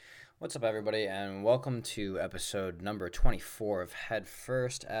What's up, everybody, and welcome to episode number 24 of Head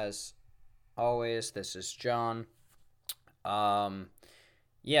First. As always, this is John. Um,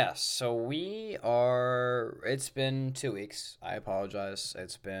 so it's been 2 weeks. I apologize.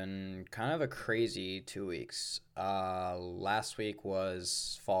 It's been kind of a crazy 2 weeks. Last week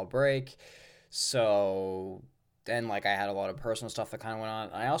was fall break, so then, I had a lot of personal stuff that kind of went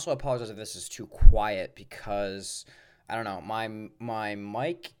on. I also apologize if this is too quiet because I don't know. My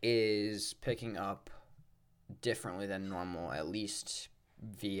mic is picking up differently than normal, at least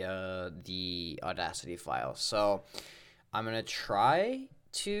via the Audacity file. So I'm gonna try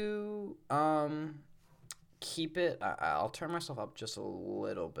to keep it. I'll turn myself up just a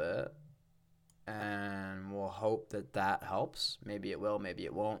little bit, and we'll hope that helps. Maybe it will. Maybe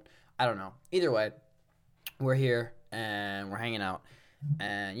it won't. I don't know. Either way, we're here and we're hanging out.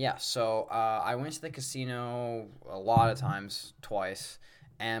 And yeah, so I went to the casino a lot of times, twice,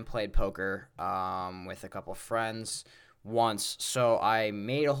 and played poker with a couple of friends once. So I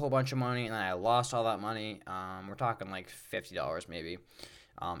made a whole bunch of money and then I lost all that money. We're talking like $50 maybe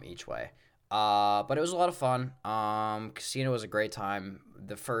each way. But it was a lot of fun. Casino was a great time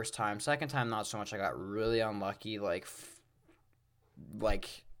the first time. Second time, not so much. I got really unlucky. Like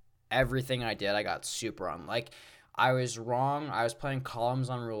everything I did, I got super unlucky. I was wrong. I was playing columns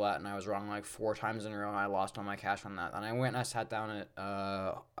on roulette, and I was wrong like 4 times in a row. And I lost all my cash on that. And I went and I sat down at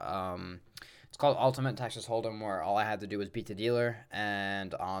it's called Ultimate Texas Hold'em, where all I had to do was beat the dealer.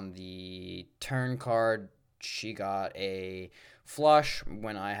 And on the turn card, she got a flush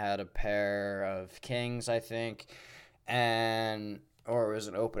when I had a pair of kings, I think, and or it was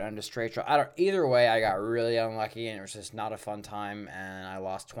an open-ended straight draw. I don't. Either way, I got really unlucky, and it was just not a fun time. And I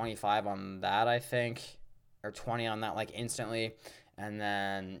lost 25 on that, I think, or 20 on that, like instantly. And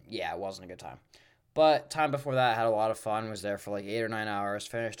then it wasn't a good time. But time before that, I had a lot of fun. Was there for like 8 or 9 hours.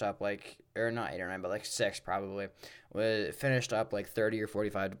 Finished up or not 8 or 9, but like 6 probably. Finished up like 30 or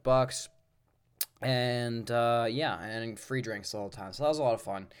 $45, and and free drinks the whole time. So that was a lot of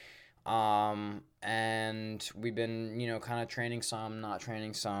fun. And we've been, kind of training some, not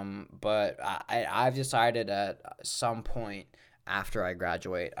training some, but I've decided at some point after I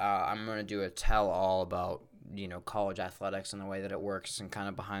graduate, I'm going to do a tell all about, college athletics and the way that it works and kind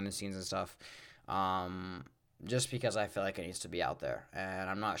of behind the scenes and stuff. Just because I feel like it needs to be out there. And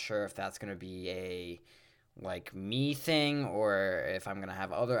I'm not sure if that's going to be a me thing or if I'm going to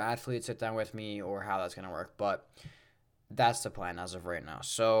have other athletes sit down with me or how that's going to work. But that's the plan as of right now.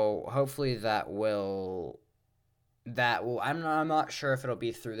 So hopefully I'm not sure if it'll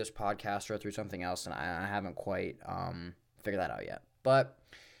be through this podcast or through something else, and I haven't quite figured that out yet. But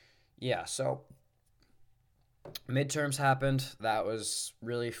yeah, so midterms happened. That was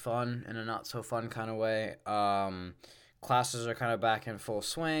really fun in a not so fun kind of way. Classes are kind of back in full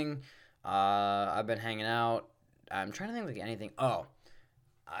swing. I've been hanging out. I'm trying to think anything. Oh,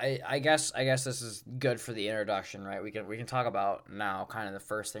 I guess this is good for the introduction, right? We can talk about now kind of the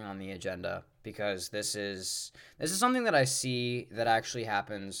first thing on the agenda, because this is something that I see that actually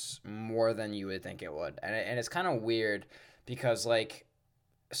happens more than you would think it would, and it's kind of weird because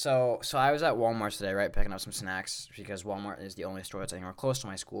so I was at Walmart today, right, picking up some snacks because Walmart is the only store that's anywhere close to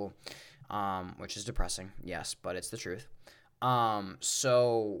my school, which is depressing, yes, but it's the truth. I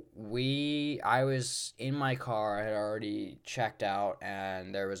was in my car. I had already checked out,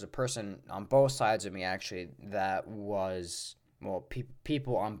 and there was a person on both sides of me actually that was,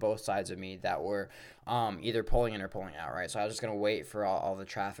 people on both sides of me that were either pulling in or pulling out, right? So I was just gonna wait for all the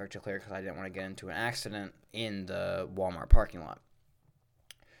traffic to clear because I didn't want to get into an accident in the Walmart parking lot.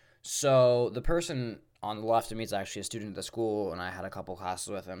 So the person on the left of me is actually a student at the school, and I had a couple classes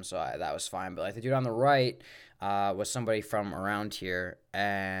with him, so that was fine. But the dude on the right was somebody from around here,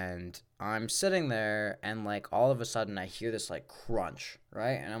 and I'm sitting there, and all of a sudden I hear this crunch,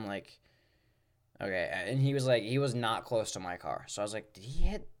 right? And I'm like, okay. And he was not close to my car, so I was like, did he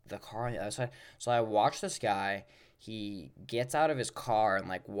hit the car on the other side? So I watched this guy. He gets out of his car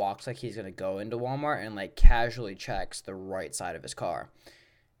and walks like he's gonna go into Walmart and casually checks the right side of his car,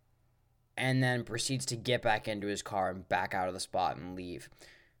 and then proceeds to get back into his car and back out of the spot and leave.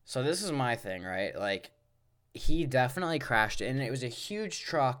 So this is my thing, right? He definitely crashed, and it was a huge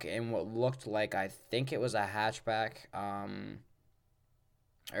truck in what looked like, I think it was a hatchback,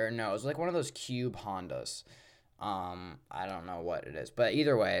 or no, it was one of those cube Hondas. I don't know what it is, but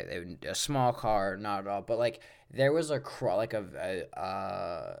either way, a small car, not at all. But there was an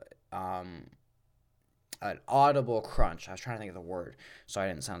audible crunch. I was trying to think of the word so I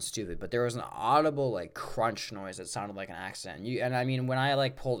didn't sound stupid, but there was an audible crunch noise that sounded like an accident. And I mean, when I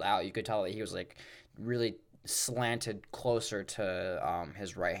pulled out, you could tell that he was really slanted closer to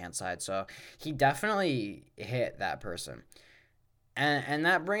his right hand side. So he definitely hit that person. And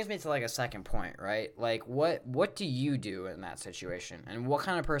that brings me to like a second point, right? Like what do you do in that situation, and what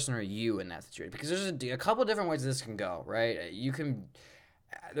kind of person are you in that situation? Because there's a couple different ways this can go, right? You can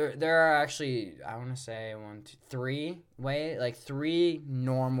there are actually, I want to say three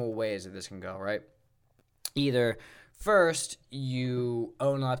normal ways that this can go, right? Either first you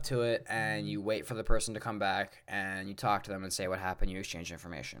own up to it and you wait for the person to come back and you talk to them and say what happened, you exchange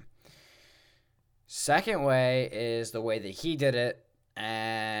information. Second way is the way that he did it,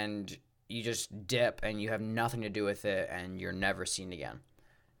 and you just dip and you have nothing to do with it and you're never seen again.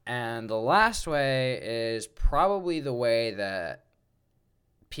 And the last way is probably the way that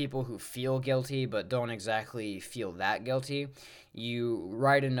people who feel guilty but don't exactly feel that guilty. You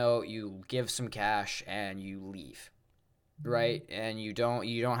write a note, you give some cash, and you leave. Right? And you don't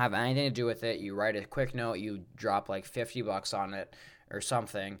have anything to do with it. You write a quick note, you drop like $50 on it or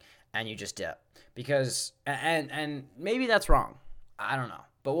something, and you just dip. Because and maybe that's wrong. I don't know.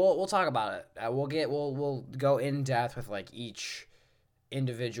 But we'll talk about it. We'll go in depth with like each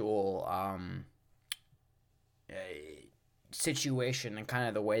individual situation and kind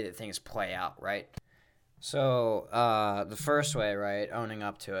of the way that things play out, right? So the first way, right, owning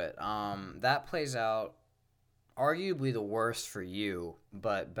up to it, that plays out arguably the worst for you,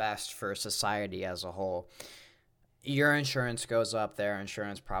 but best for society as a whole. Your insurance goes up, their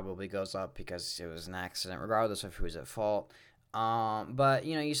insurance probably goes up because it was an accident, regardless of who's at fault. But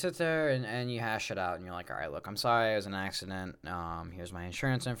you sit there and you hash it out, and you're like, all right, look, I'm sorry, it was an accident. Here's my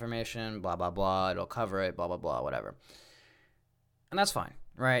insurance information, blah blah blah. It'll cover it, blah blah blah, whatever. And that's fine,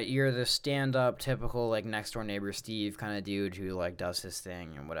 right? You're the stand-up, typical like next door neighbor Steve kind of dude who like does his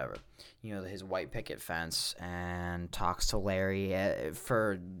thing and whatever. His white picket fence, and talks to Larry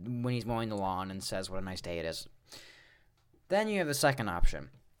for when he's mowing the lawn and says what a nice day it is. Then you have the second option,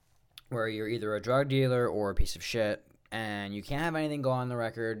 where you're either a drug dealer or a piece of shit, and you can't have anything go on the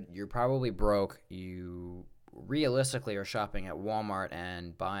record. You're probably broke. You realistically are shopping at Walmart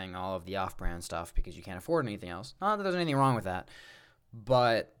and buying all of the off-brand stuff because you can't afford anything else. Not that there's anything wrong with that,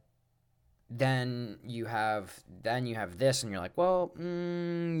 but then you have this, and you're like, well,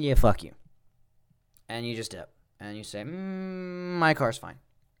 yeah, fuck you, and you just dip, and you say, my car's fine,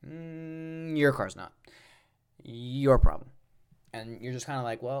 your car's not, your problem. And you're just kind of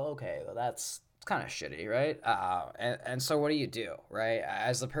like, well, okay, well, that's kind of shitty, right? And so what do you do, right?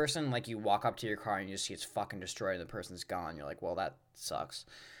 As the person, like, you walk up to your car and you just see it's fucking destroyed and the person's gone. You're like, well, that sucks.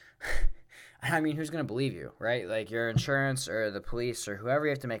 I mean, who's going to believe you, right? Like, your insurance or the police or whoever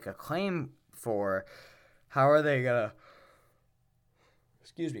you have to make a claim for, how are they going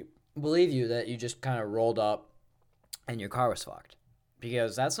to, believe you that you just kind of rolled up and your car was fucked?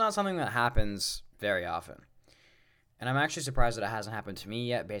 Because that's not something that happens very often. And I'm actually surprised that it hasn't happened to me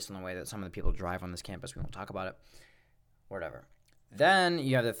yet, based on the way that some of the people drive on this campus. We won't talk about it. Whatever. Then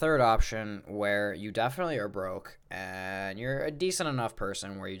you have the third option, where you definitely are broke and you're a decent enough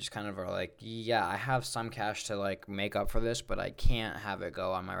person where you just kind of are like, yeah, I have some cash to like make up for this, but I can't have it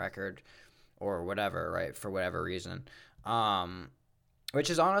go on my record or whatever, right? For whatever reason. Which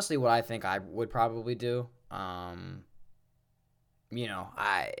is honestly what I think I would probably do. I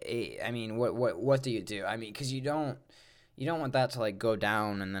mean, what do you do? I mean, because you don't want that to like go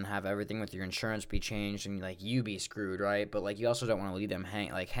down and then have everything with your insurance be changed and like you be screwed, right? But like you also don't want to leave them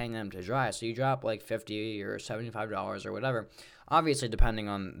hang them to dry. So you drop like $50 or $75 or whatever. Obviously, depending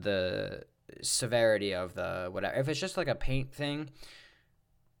on the severity of the whatever. If it's just like a paint thing,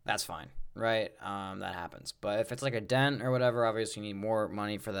 that's fine, right? That happens. But if it's like a dent or whatever, obviously you need more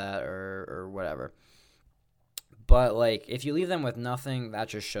money for that or whatever. But like if you leave them with nothing, that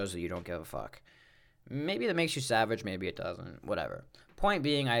just shows that you don't give a fuck. Maybe that makes you savage, maybe it doesn't, whatever. Point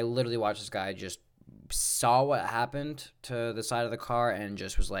being, I literally watched this guy just saw what happened to the side of the car and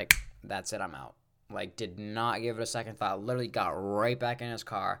just was like, that's it, I'm out. Like, did not give it a second thought, literally got right back in his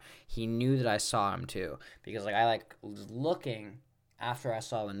car. He knew that I saw him too, because like I like was looking after I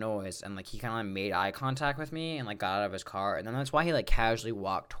saw the noise, and like he kind of like made eye contact with me and like got out of his car, and then that's why he like casually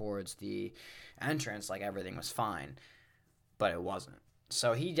walked towards the entrance like everything was fine, but it wasn't.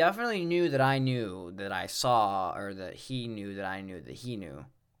 So he definitely knew that I knew that I saw, or that he knew that I knew that he knew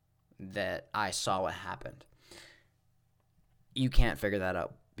that I saw what happened. You can't figure that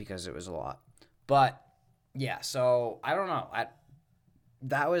out because it was a lot. But yeah, so I don't know.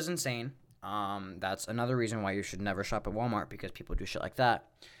 That was insane. That's another reason why you should never shop at Walmart, because people do shit like that.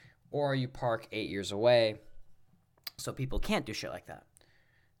 Or you park 8 years away so people can't do shit like that.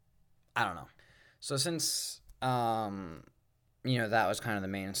 I don't know. So since that was kind of the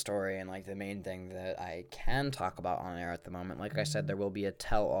main story and like the main thing that I can talk about on air at the moment. Like I said, there will be a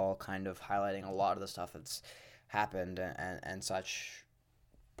tell-all kind of highlighting a lot of the stuff that's happened and such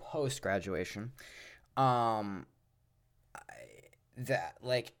post graduation. Um, that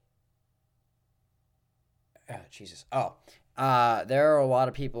like oh, Jesus. There are a lot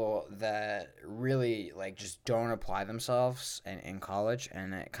of people that really like just don't apply themselves in college,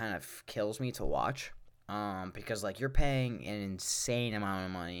 and it kind of kills me to watch. Because like you're paying an insane amount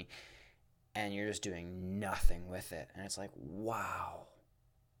of money and you're just doing nothing with it, and it's like, wow,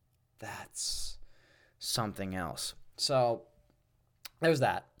 that's something else. So there's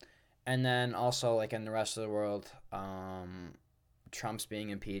that, and then also like in the rest of the world, Trump's being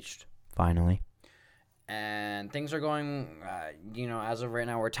impeached finally, and things are going, as of right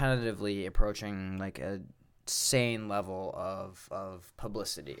now, we're tentatively approaching like a sane level of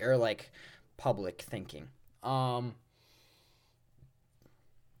publicity or like public thinking. Um,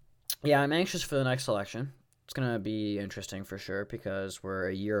 yeah, I'm anxious for the next election. It's gonna be interesting for sure because we're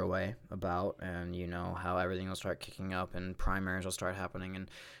a year away about, and you know how everything will start kicking up and primaries will start happening, and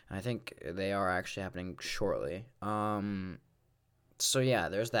I think they are actually happening shortly. So yeah,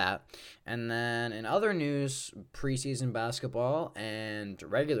 there's that. And then in other news, preseason basketball and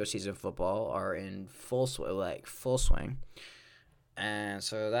regular season football are in full swing. And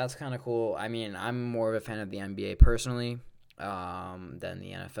so that's kind of cool. I mean, I'm more of a fan of the NBA personally, than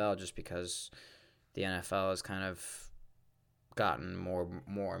the NFL, just because the NFL has kind of gotten more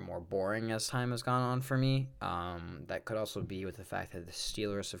and more boring as time has gone on for me. That could also be with the fact that the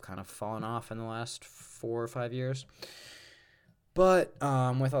Steelers have kind of fallen off in the last 4 or 5 years. But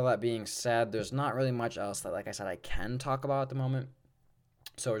with all that being said, there's not really much else that, like I said, I can talk about at the moment.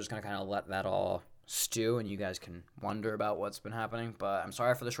 So we're just going to kind of let that all stew, and you guys can wonder about what's been happening. But I'm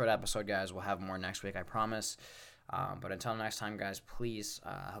sorry for the short episode, guys. We'll have more next week, I promise. But until next time, guys, please,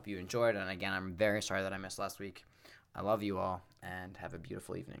 I hope you enjoyed. And again, I'm very sorry that I missed last week. I love you all, and have a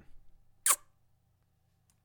beautiful evening.